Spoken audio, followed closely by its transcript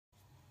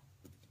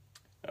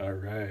All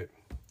right,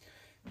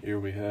 here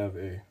we have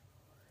a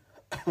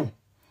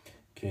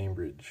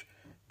Cambridge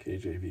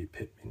KJV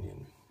Pitt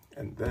Minion,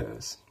 and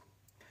this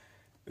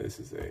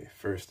is a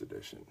first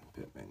edition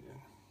Pitt Minion.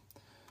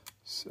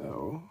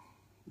 So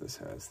this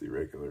has the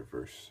regular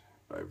verse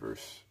by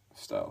verse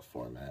style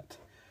format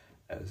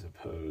as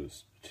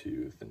opposed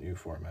to the new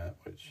format,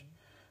 which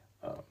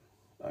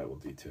I will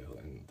detail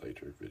in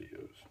later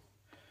videos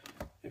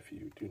if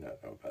you do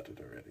not know about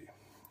it already.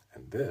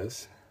 And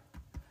this,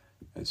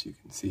 as you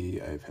can see,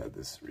 I've had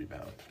this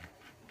rebound.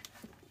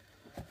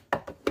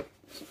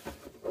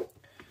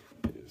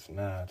 It is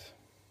not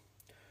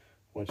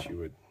what you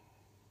would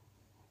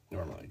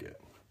normally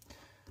get.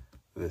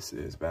 This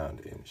is bound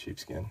in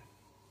sheepskin.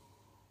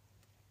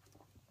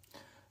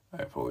 I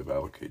have Holy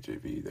Bible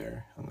KJV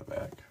there on the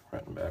back,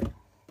 front and back.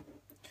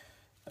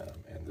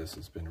 And this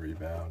has been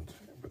rebound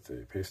with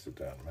a pasted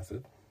down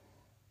method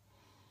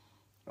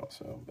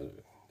also, but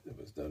it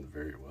was done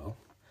very well.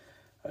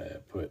 I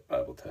have put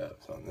Bible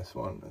tabs on this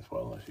one as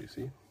well, as you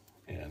see,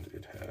 and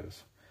it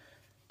has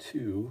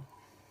 2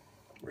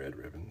 red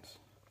ribbons.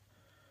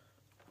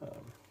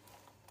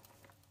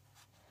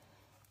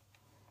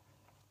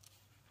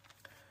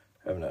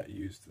 Have not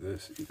used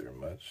this either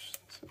much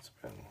since it's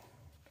been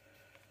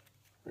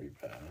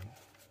rebound,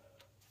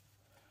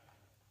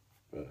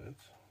 but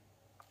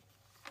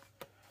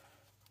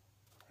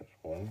there's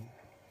one.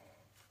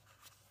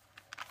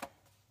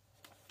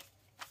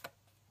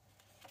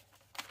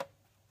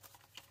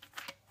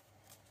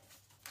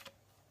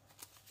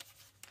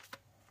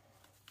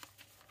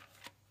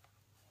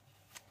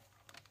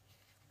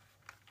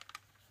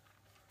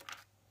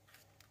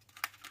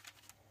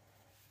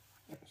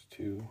 There's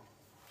 2.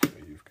 So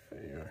you've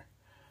got your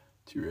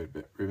 2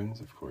 red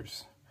ribbons, of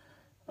course.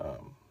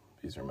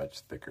 These are much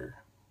thicker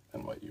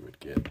than what you would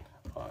get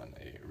on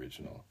a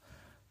original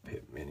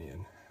Pitt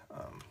Minion.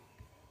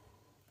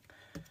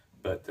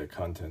 But the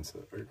contents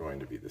are going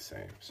to be the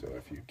same. So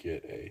if you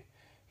get a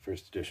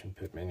first edition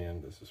Pitt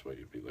Minion, this is what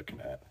you'd be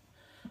looking at.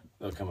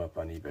 They'll come up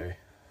on eBay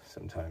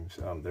sometimes.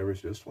 There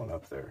was just one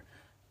up there.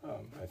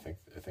 I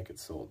think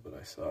it's sold, but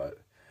I saw it.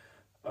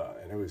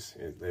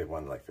 And they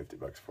won like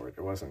 $50 for it.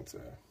 It wasn't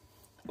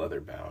leather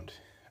bound.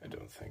 I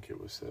don't think it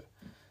was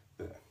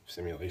the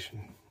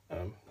simulation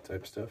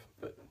type stuff,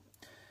 but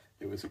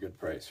it was a good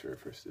price for a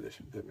first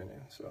edition Pitt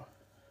Minion, so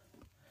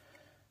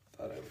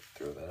thought I would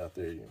throw that out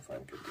there. You can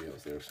find good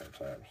deals there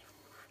sometimes.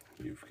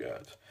 You've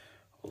got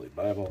Holy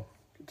Bible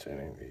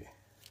containing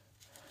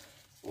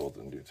the Old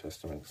and New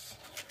Testaments.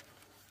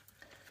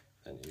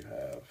 Then you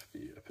have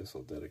the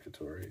Epistle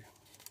Dedicatory,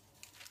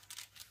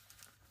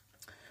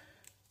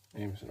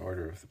 names and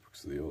order of the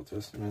books of the Old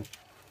Testament,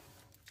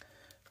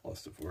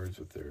 list of words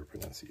with their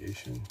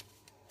pronunciation.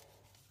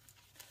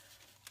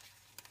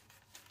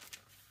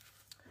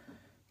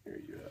 Here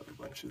you have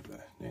a bunch of the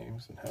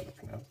names and how to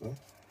pronounce them.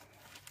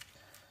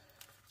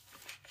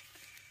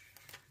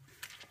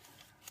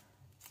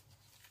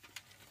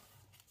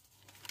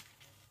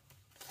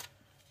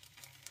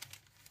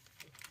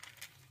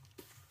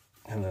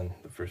 And then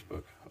the first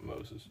book of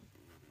Moses,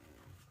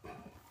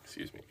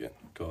 excuse me again,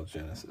 called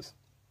Genesis,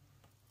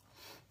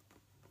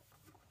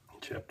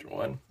 chapter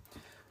 1.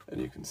 And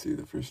you can see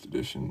the first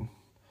edition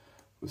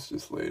was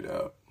just laid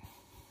out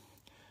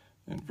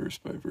in verse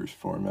by verse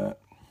format,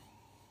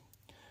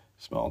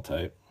 small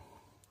type,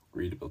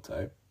 readable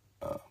type,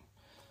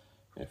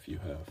 if you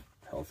have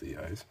healthy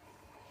eyes.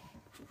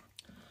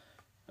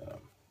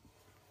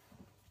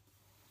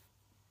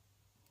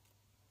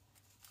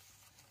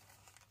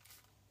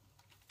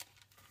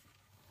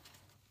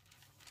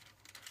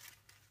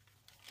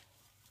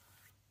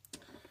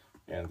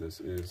 And this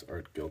is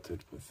art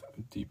gilded with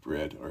deep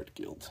red art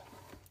gilt.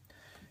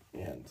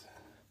 And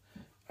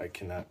I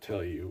cannot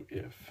tell you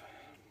if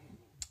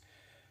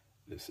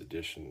this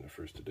edition, the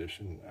first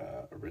edition,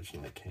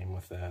 originally came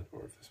with that,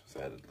 or if this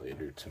was added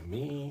later. To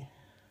me,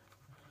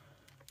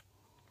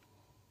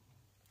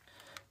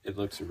 it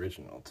looks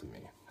original to me.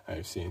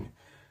 I've seen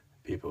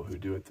people who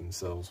do it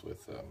themselves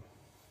with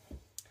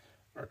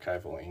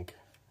archival ink,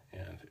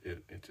 and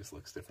it just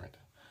looks different.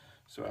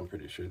 So I'm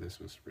pretty sure this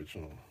was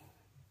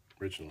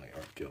originally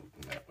art gilt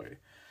in that way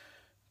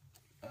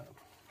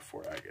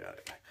before I got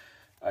it.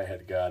 I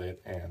had got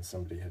it, and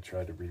somebody had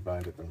tried to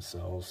rebind it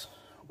themselves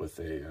with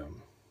a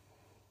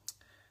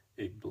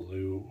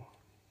blue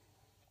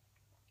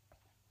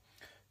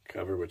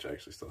cover, which I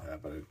actually still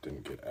have, but it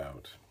didn't get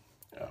out.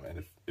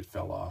 And it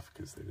fell off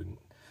because they didn't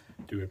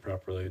do it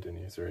properly. It didn't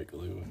use the right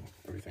glue and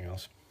everything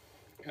else.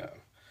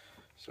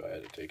 So I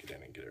had to take it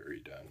in and get it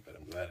redone. But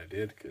I'm glad I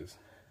did, because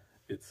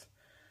it's,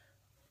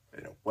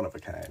 one of a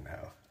kind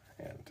now.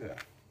 And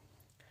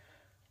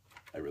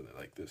I really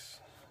like this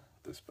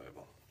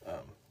Bible.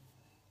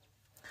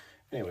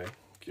 Anyway,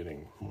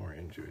 getting more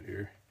into it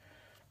here.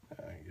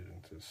 Get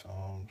into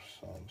Psalms.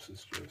 Psalms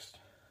is just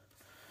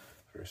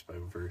verse by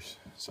verse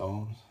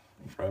Psalms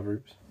and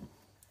Proverbs.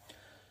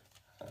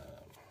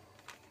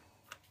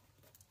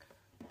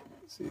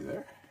 See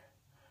there?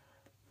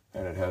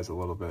 And it has a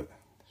little bit,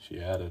 she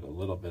added a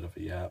little bit of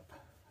a yap,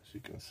 as you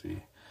can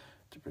see,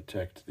 to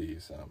protect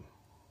these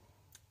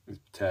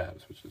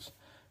tabs, which is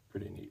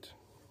pretty neat.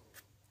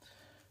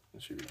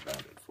 And she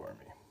rebound it for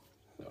me.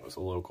 That was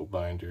a local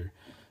binder.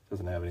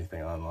 Doesn't have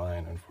anything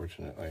online,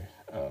 unfortunately,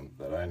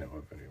 that I know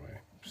of anyway.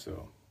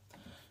 So,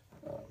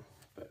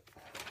 but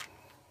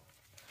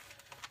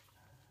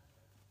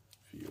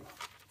if you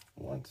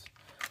want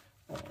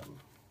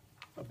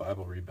a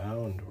Bible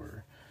rebound,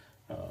 or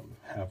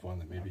have one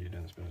that maybe you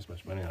didn't spend as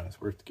much money on,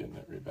 it's worth getting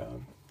it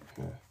rebound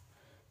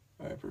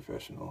by a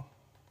professional.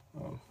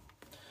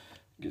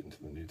 Get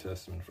into the New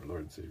Testament for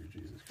Lord and Savior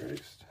Jesus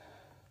Christ,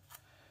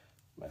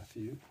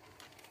 Matthew,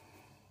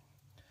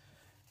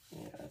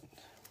 and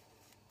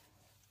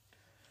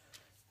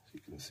as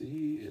you can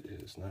see, it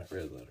is not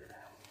red letter.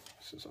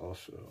 This is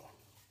also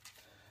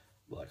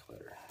black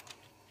letter.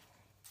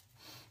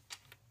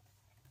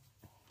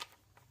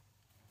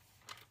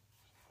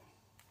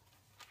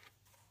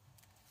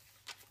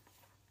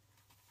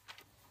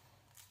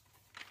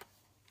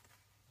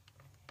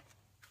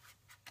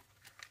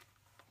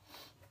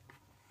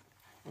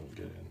 We'll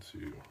get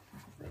into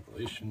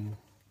Revelation.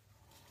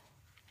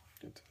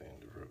 Get to the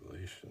end of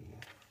Revelation.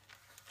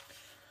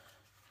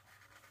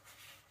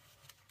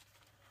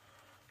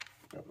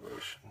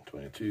 Revelation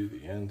 22,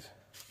 the end.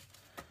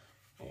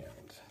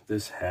 And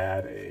this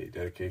had a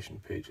dedication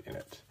page in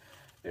it.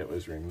 It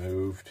was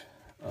removed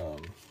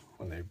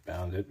when they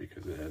bound it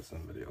because it had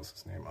somebody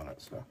else's name on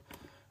it. So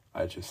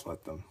I just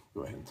let them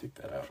go ahead and take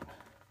that out.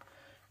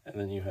 And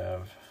then you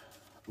have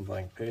a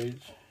blank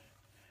page.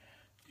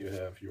 You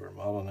have your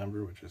model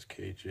number, which is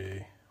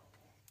KJ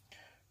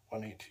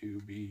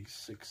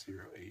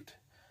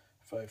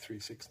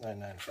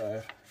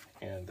 182B608536995,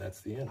 and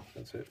that's the end.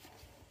 That's it.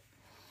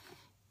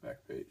 Back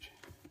page.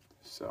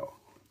 So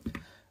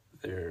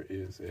there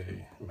is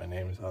my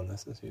name is on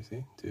this, as you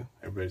see, too.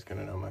 Everybody's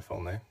gonna know my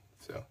full name,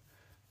 so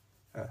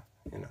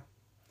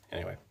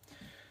anyway.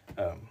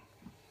 And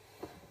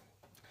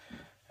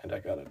I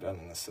got it done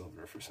in the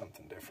silver for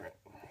something different,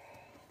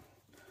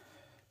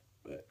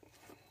 but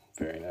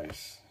very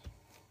nice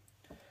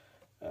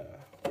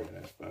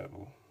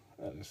Bible.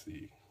 That is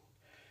the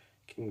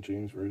King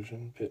James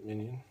Version, Pitt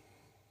Minion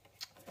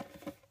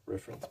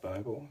Reference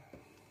Bible,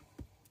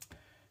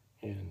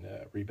 in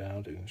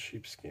Rebind in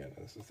Sheepskin.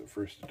 This is the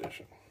first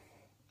edition.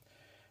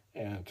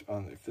 And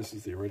if this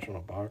is the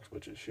original box,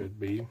 which it should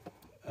be,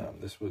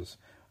 this was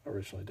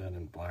originally done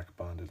in black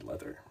bonded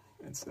leather,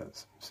 it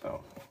says.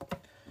 So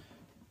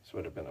this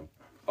would have been a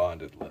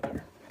bonded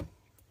leather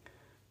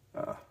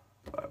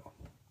Bible.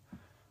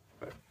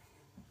 But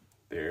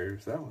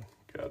there's that one.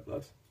 God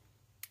bless.